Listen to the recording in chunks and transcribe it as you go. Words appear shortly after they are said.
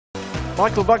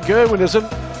Michael Van Gerwen isn't.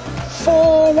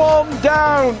 4-1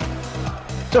 down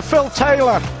to Phil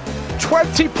Taylor.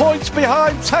 20 points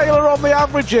behind Taylor on the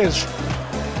averages.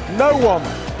 No one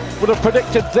would have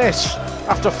predicted this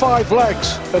after 5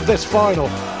 legs of this final.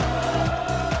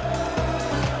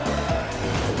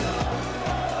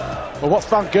 Well, what's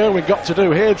Van Gerwen got to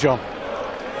do here, John?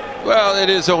 Well, it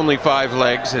is only 5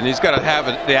 legs, and he's got to have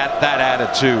that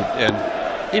attitude. And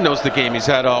he knows the game he's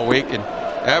had all week, and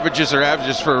averages are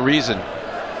averages for a reason.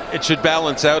 It should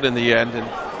balance out in the end, and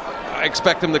I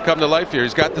expect him to come to life here.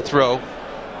 He's got the throw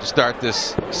to start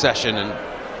this session, and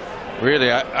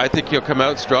really, I think he'll come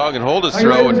out strong and hold his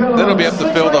throw, and then it'll be up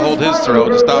to Phil to hold his throw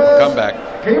to stop a comeback.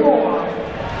 It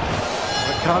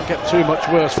can't get too much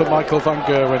worse for Michael Van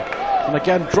Gerwen. And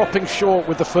again, dropping short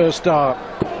with the first dart.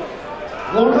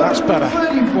 That's better.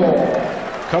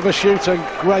 Cover shooting,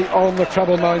 great on the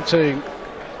treble 19.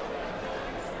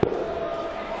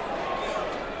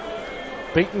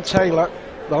 Beaten Taylor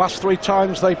the last 3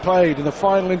 times they played, in the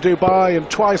final in Dubai and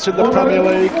twice in the Premier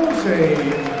League.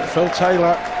 Phil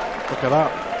Taylor, look at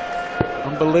that.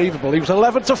 Unbelievable. He was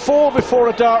 11-4 before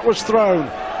a dart was thrown.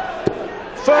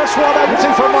 First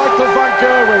 180 for Michael Van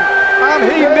Gerwen, and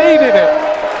he needed it.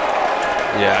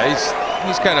 Yeah,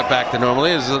 he's kind of back to normal.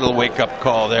 He has a little wake-up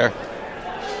call there.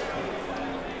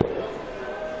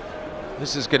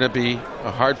 This is going to be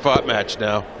a hard-fought match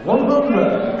now.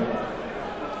 100.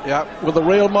 Yeah, with the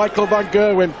real Michael Van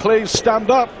Gerwen, please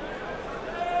stand up.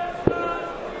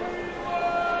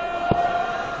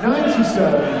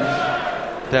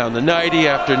 97. Down the 90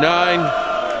 after 9.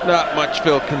 Not much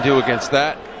Phil can do against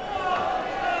that.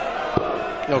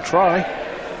 He'll try.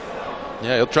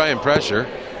 Yeah, he'll try and pressure.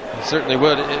 He certainly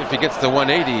would. If he gets to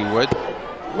 180, he would.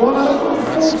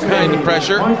 That's kind of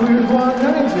pressure.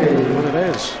 Well, it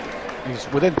is. He's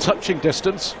within touching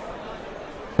distance.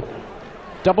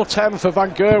 Double 10 for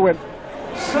Van Gerwen.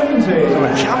 70. So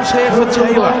a chance here for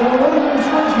Taylor.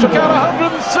 Took out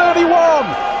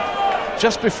 131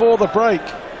 just before the break.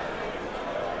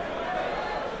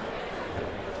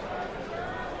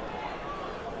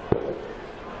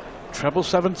 Treble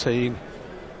 17.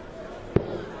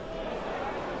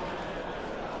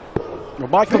 Well,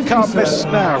 Michael can't miss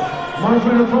now.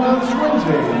 Michael requires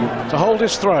 20. To hold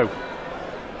his throw.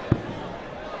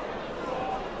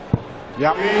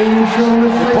 Yeah.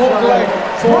 Importantly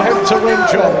for him to win,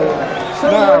 John.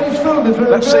 Now,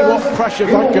 let's see what pressure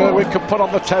Van Gerwen can put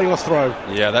on the Taylor throw.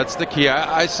 Yeah, that's the key.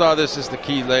 I saw this as the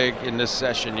key leg in this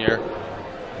session here.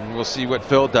 And we'll see what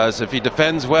Phil does. If he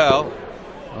defends well,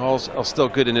 all's still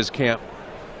good in his camp.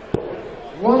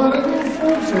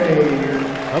 140.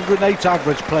 108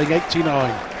 average, playing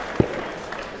 89.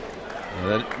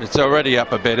 It's already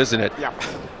up a bit, isn't it? Yeah.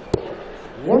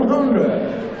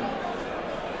 100.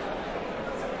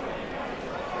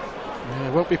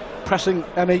 Won't be pressing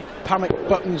any panic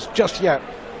buttons just yet.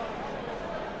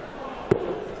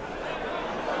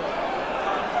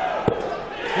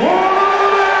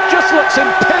 Just looks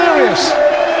imperious,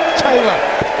 Taylor,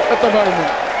 at the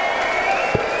moment.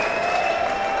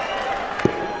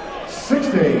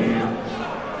 60.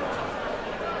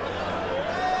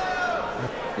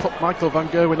 Put Michael Van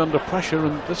Gerwen under pressure,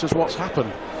 and this is what's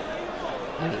happened.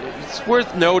 It's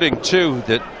worth noting, too,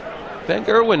 that Van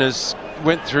Gerwen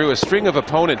went through a string of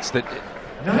opponents that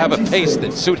have a pace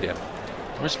that suit him.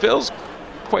 Whereas Phil's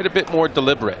quite a bit more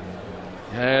deliberate.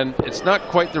 And it's not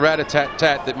quite the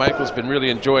rat-a-tat-tat that Michael's been really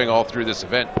enjoying all through this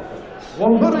event.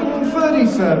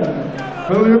 137.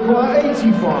 Phil require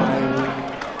 85.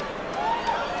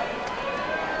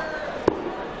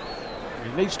 He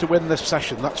needs to win this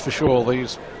session, that's for sure.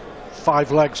 These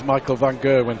 5 legs, Michael Van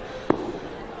Gerwen.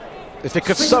 If he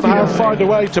could somehow find a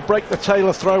way to break the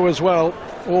Taylor throw as well,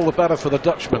 all the better for the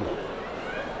Dutchman.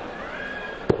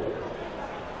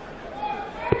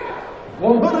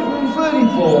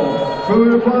 134. Phil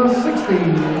requires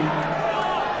 16.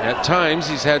 At times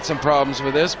he's had some problems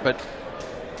with this, but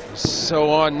so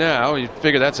on now. You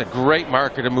figure that's a great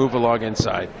marker to move along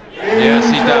inside. Yes,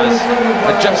 he does.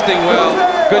 Adjusting well.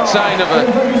 Good sign of a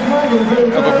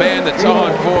man that's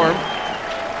on form.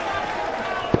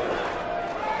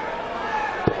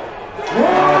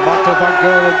 Michael Van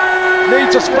Gerwen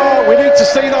needs a spark. We need to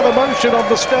see that emotion on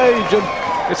the stage, and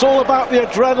it's all about the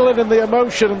adrenaline and the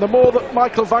emotion, and the more that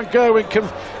Michael Van Gerwen can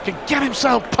get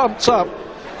himself pumped up.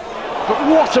 But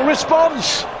what a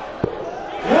response!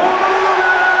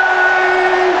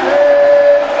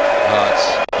 Oh, it's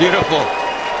beautiful.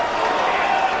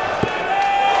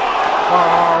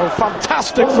 Oh,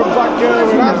 fantastic from Van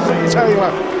Gerwen and from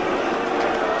Taylor.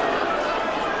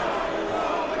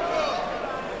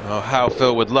 Oh, how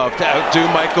Phil would love to outdo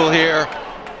Michael here.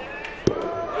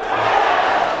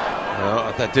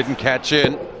 Oh, that didn't catch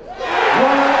in. 140.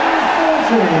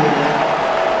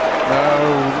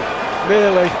 No,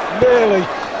 nearly.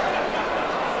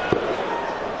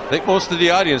 I think most of the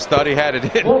audience thought he had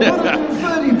it in.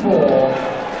 134. Oh,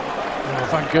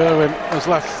 Van Gerwen has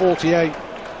left 48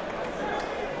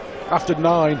 after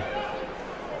 9.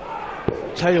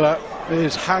 Taylor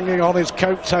is hanging on his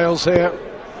coattails here,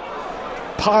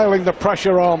 piling the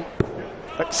pressure on.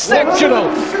 Exceptional!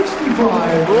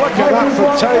 165. Look at that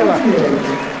from Taylor.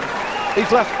 138.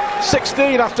 He's left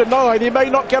 16 after 9. He may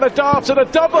not get a dart and a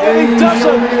double, and he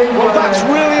doesn't. Well, that's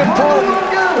really important.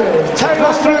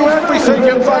 Taylor threw everything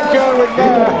at Van Gerwen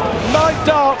there. 9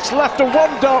 darts, left a 1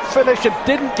 dart finish and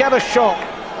didn't get a shot.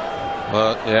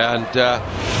 Well, yeah,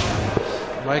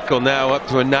 and Michael now up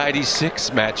to a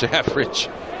 96 match average.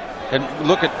 And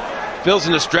look at Phil's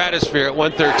in the stratosphere at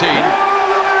 113.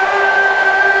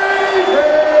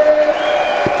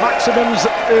 Maximums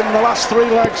in the last 3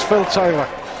 legs, Phil Taylor.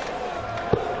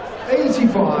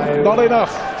 85. Not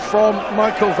enough from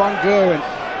Michael Van Gerwen.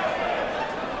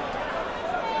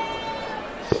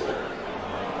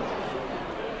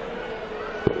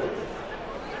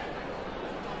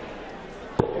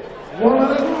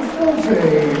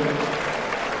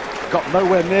 Got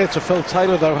nowhere near to Phil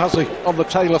Taylor though, has he, on the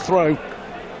Taylor throw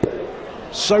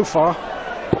so far?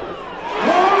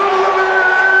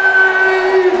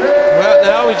 Well,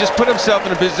 now he just put himself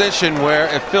in a position where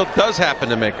if Phil does happen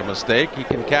to make a mistake, he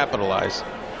can capitalize.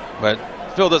 But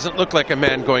Phil doesn't look like a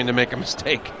man going to make a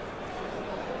mistake.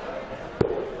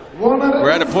 We're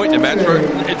at a point in the match where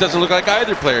it doesn't look like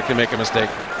either player can make a mistake.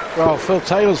 Well, Phil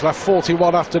Taylor's left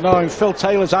 41 after 9. Phil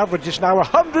Taylor's average is now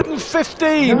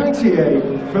 115 in the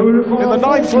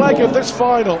 9th leg of this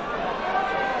final.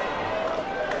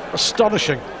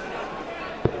 Astonishing.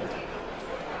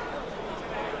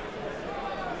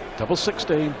 Double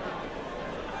 16.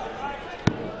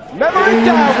 Never in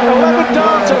doubt, 11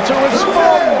 darter to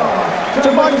respond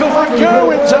to Michael Van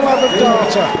Gerwen's 11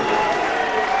 darter.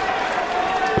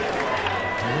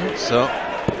 So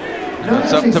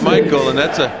it's up to Michael, and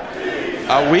that's a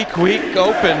weak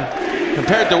open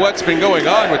compared to what's been going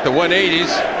on with the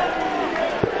 180s.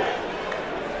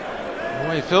 The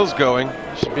way Phil's going,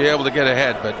 he should be able to get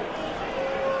ahead, but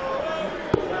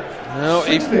no,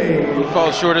 he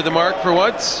falls short of the mark for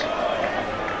once.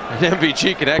 And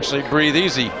MVG can actually breathe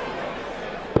easy.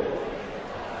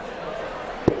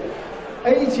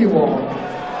 81.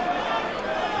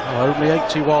 Well, only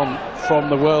 81 from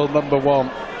the world #1.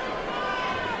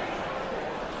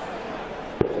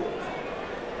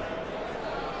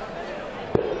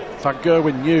 Van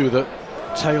Gerwen knew that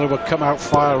Taylor would come out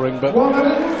firing, but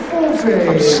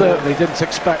 140. certainly didn't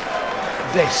expect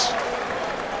this.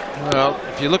 Well,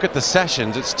 if you look at the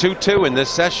sessions, it's 2-2 in this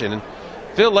session. And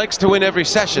Phil likes to win every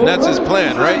session. That's his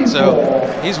plan, right?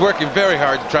 So he's working very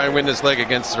hard to try and win this leg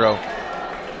against throw.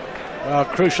 Well,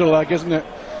 crucial leg, isn't it?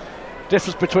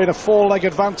 Difference between a 4-leg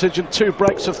advantage and 2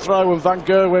 breaks of throw, and Van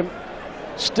Gerwen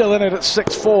still in it at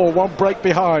 6-4, 1 break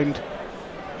behind.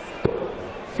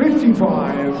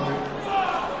 55.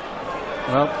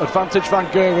 Well, advantage Van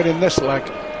Gerwen in this leg.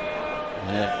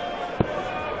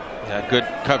 Yeah, good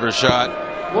cover shot.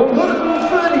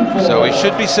 134. So he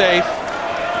should be safe,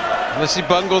 unless he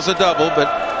bungles a double, but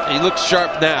he looks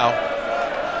sharp now.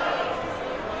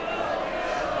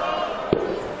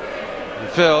 And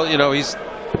Phil, you know,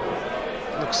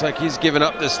 looks like he's given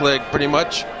up this leg pretty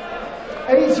much.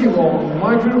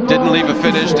 81. Didn't leave a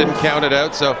finish, didn't count it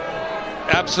out, so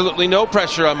absolutely no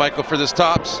pressure on Michael for this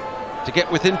tops to get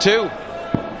within 2.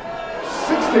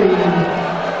 16.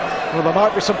 Well, there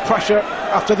might be some pressure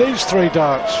after these 3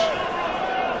 darts.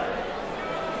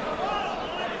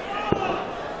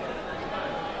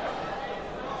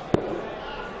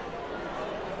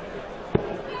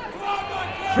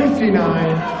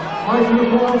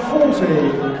 Michael 40.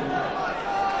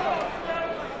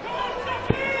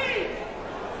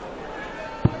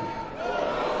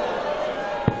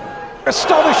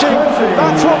 Astonishing,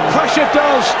 that's what pressure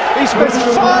does. He's missed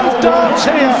 5 darts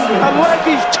here, a leg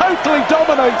he's totally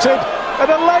dominated,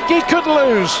 and a leg he could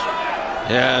lose.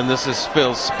 Yeah, and this is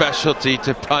Phil's specialty,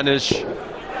 to punish.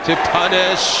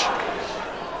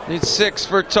 Needs 6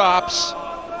 for tops.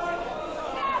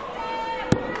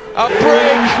 A break,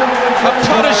 a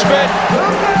punishment.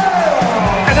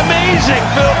 An amazing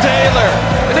Phil Taylor,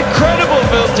 an incredible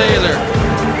Phil Taylor,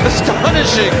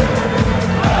 astonishing.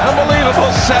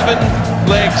 Unbelievable, 7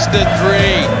 legs to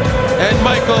 3. And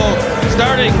Michael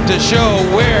starting to show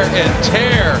wear and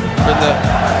tear for the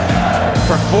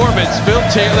performance Phil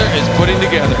Taylor is putting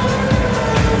together.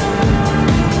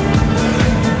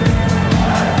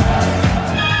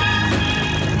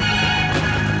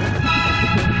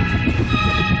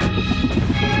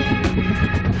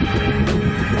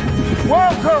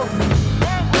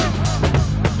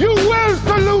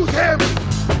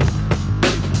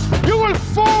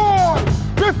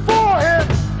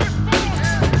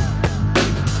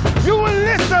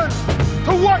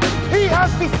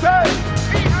 has to say.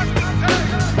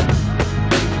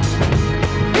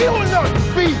 He will not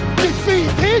be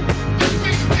defeated.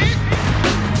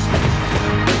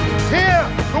 Hear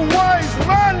the wise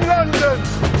man, London.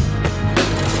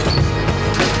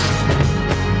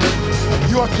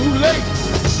 You are too late.